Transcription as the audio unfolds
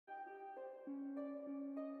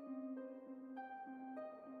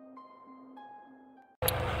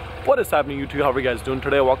What is happening, YouTube? How are you guys doing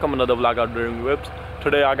today? Welcome another vlog out during whips.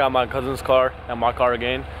 Today I got my cousin's car and my car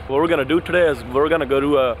again. What we're gonna do today is we're gonna go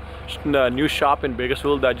to a new shop in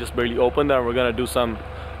Bakersfield that just barely opened, and we're gonna do some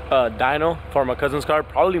dyno for my cousin's car,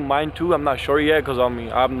 probably mine too. I'm not sure yet because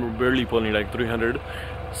I'm barely pulling like 300.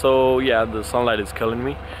 So yeah, the sunlight is killing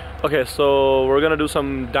me. Okay, so we're gonna do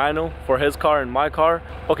some dyno for his car and my car.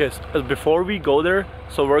 Okay, so before we go there,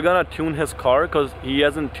 so we're gonna tune his car because he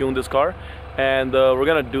hasn't tuned this car, and we're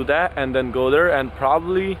gonna do that and then go there and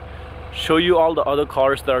probably show you all the other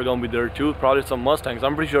cars that are gonna be there too. Probably some Mustangs.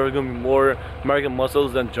 I'm pretty sure it's gonna be more American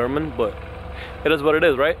muscles than German, but it is what it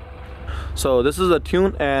is, right? So this is a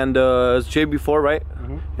tune, and it's JB4, right?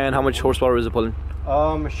 And how much horsepower is it pulling?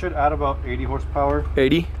 It should add about 80 horsepower.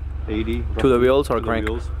 80 to the wheels or crank?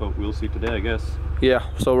 Wheels, but we'll see today, I guess. Yeah,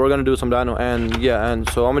 so we're gonna do some dyno, and yeah, and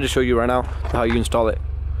so I'm gonna just show you right now how you install it.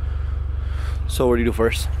 So what do you do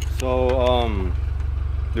first? So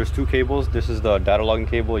there's two cables. This is the data logging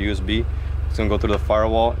cable, USB. It's gonna go through the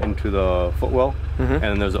firewall into the footwell, and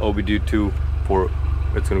then there's the OBD2 port.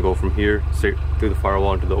 It's gonna go from here straight through the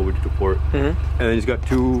firewall into the OBD2 port. And then he's got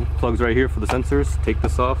two plugs right here for the sensors. Take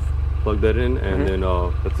this off, plug that in, and then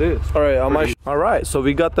that's it. All right, so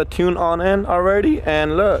we got the tune on in already,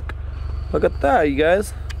 and look at that, you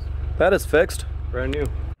guys. That is fixed, Brand new.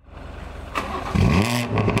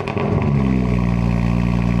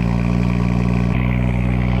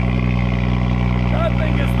 That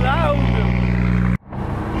thing is loud.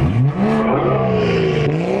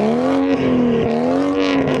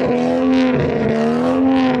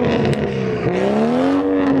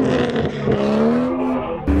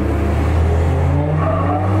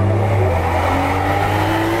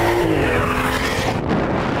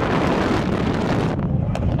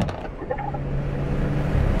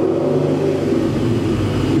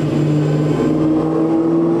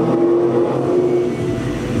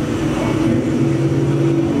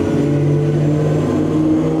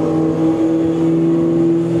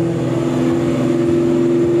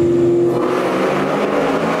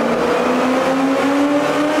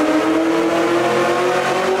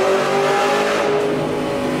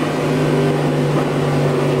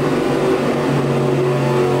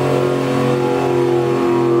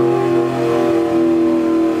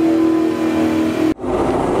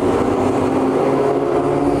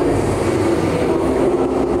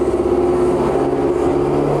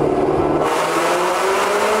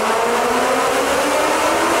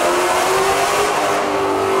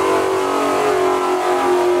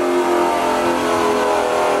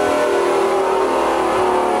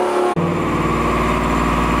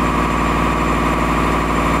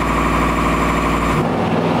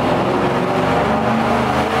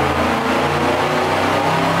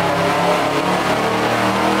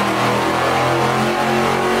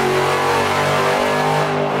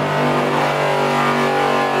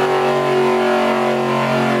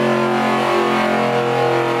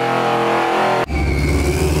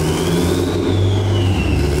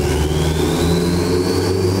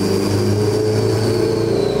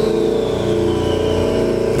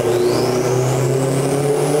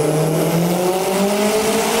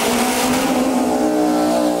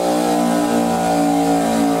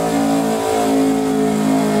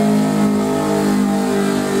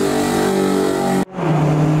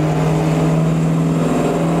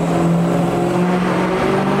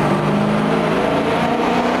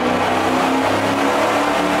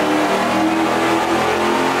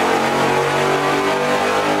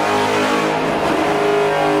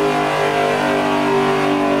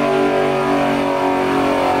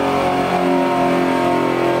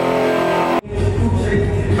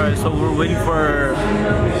 So we're waiting for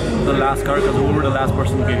the last car because we were the last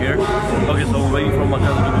person to get here. Okay, so we're waiting for my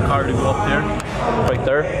cousin to the car to go up there. Right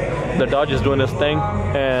there. The Dodge is doing this thing,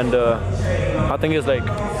 and I think Dodge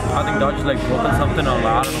is like broken something, or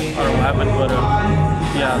I don't know what happened, but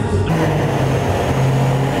yeah.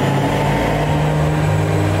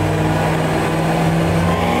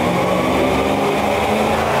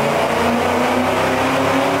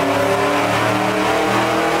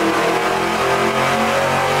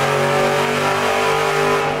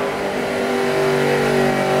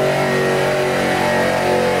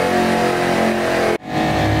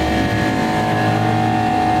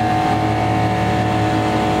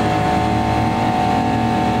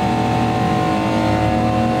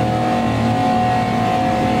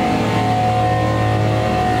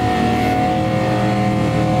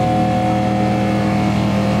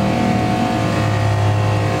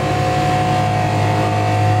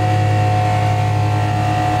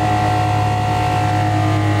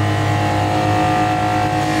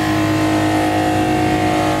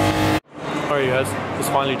 It's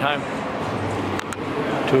finally time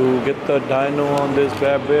to get the dyno on this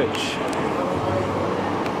bad bitch.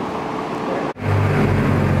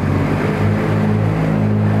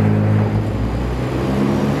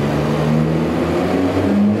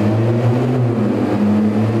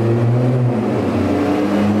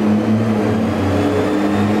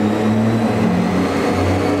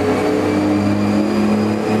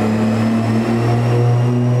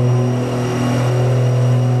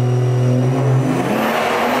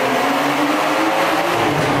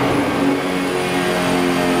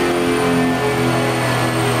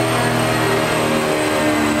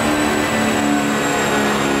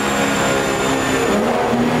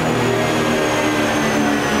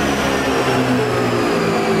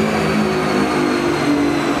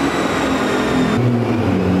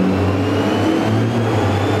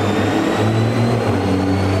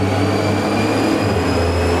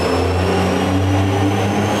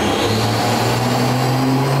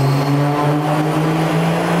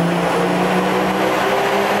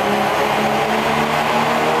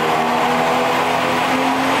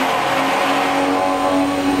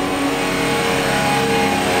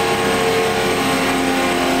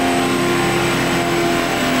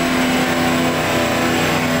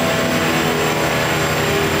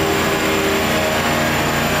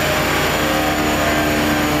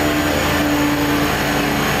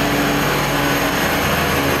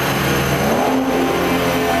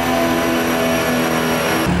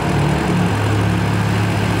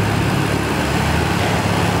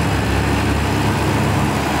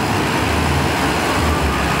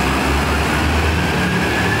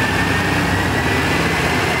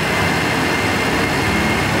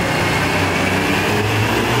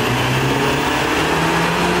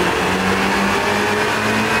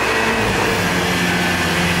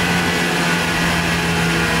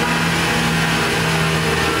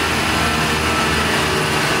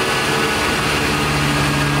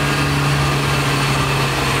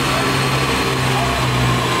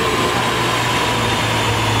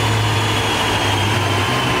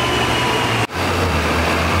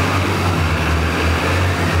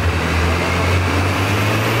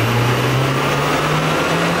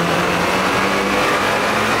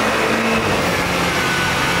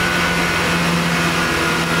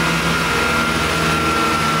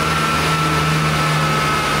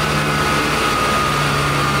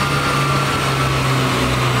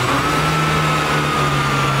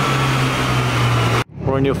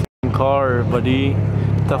 In your car, buddy.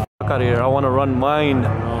 Get the fuck out of here. I want to run mine.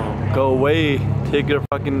 Go away. Take your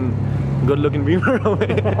fucking good-looking Beamer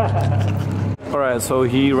away. Alright, so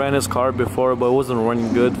he ran his car before, but it wasn't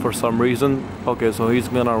running good for some reason. Okay, so he's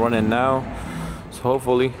gonna run it now. So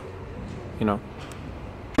hopefully, you know.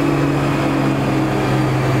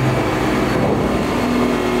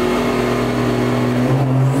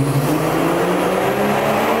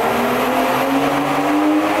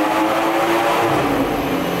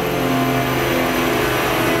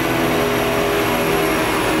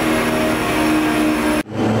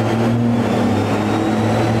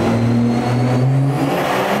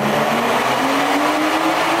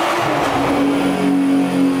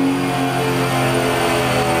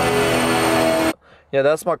 Yeah,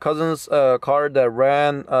 that's my cousin's car that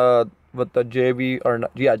ran with the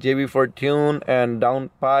JB4 tune and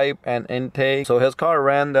downpipe and intake. So his car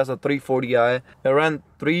ran, that's a 340i. It ran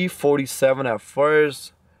 347 at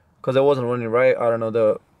first because it wasn't running right. I don't know,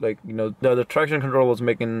 the traction control was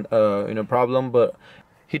making problem, but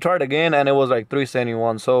he tried again and it was like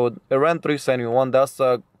 371. So it ran 371. That's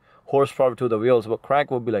the horsepower to the wheels, but crank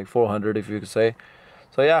would be like 400 if you could say.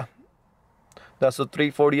 So yeah, that's a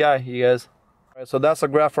 340i, you guys. Alright, so that's a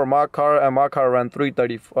graph for my car, and my car ran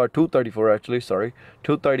 234 actually, sorry,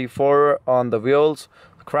 234 on the wheels.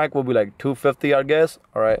 The crank will be like 250, I guess.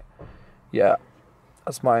 Alright, yeah,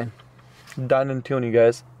 that's mine. Done and tune, you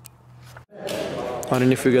guys. I don't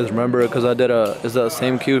know if you guys remember, because I did it's the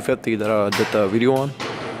same Q50 that I did the video on,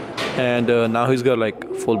 and now he's got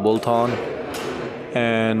like full bolt on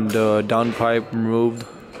and downpipe removed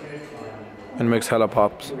and makes hella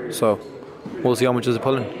pops. So we'll see how much is it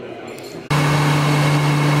pulling.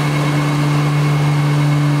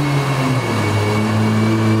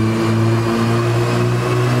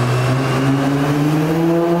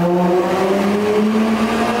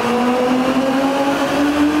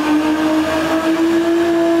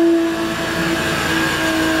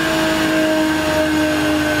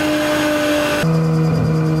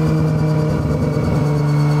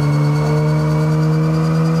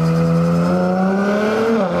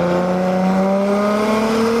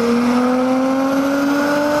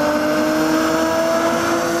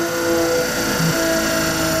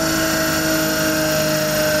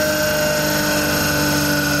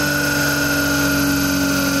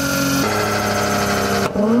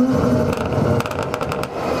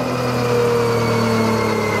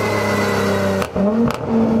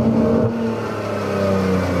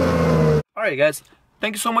 Alright guys,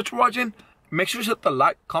 thank you so much for watching. Make sure to hit the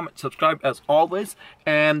like, comment, subscribe as always.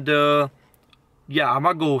 And yeah, I'm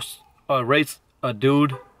gonna go race a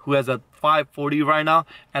dude who has a 540 right now,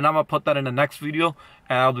 and I'm gonna put that in the next video,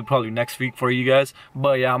 and I'll do probably next week for you guys.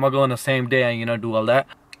 But yeah, I'm gonna go on the same day and, you know, do all that.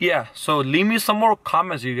 Yeah, so leave me some more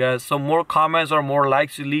comments, you guys. So more comments or more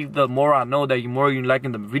likes you leave, the more I know that you're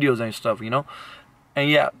liking the videos and stuff, you know. And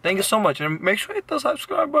yeah, thank you so much, and make sure you hit the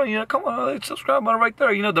subscribe button. You know, come on, subscribe button right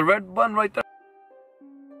there. You know, the red button right there.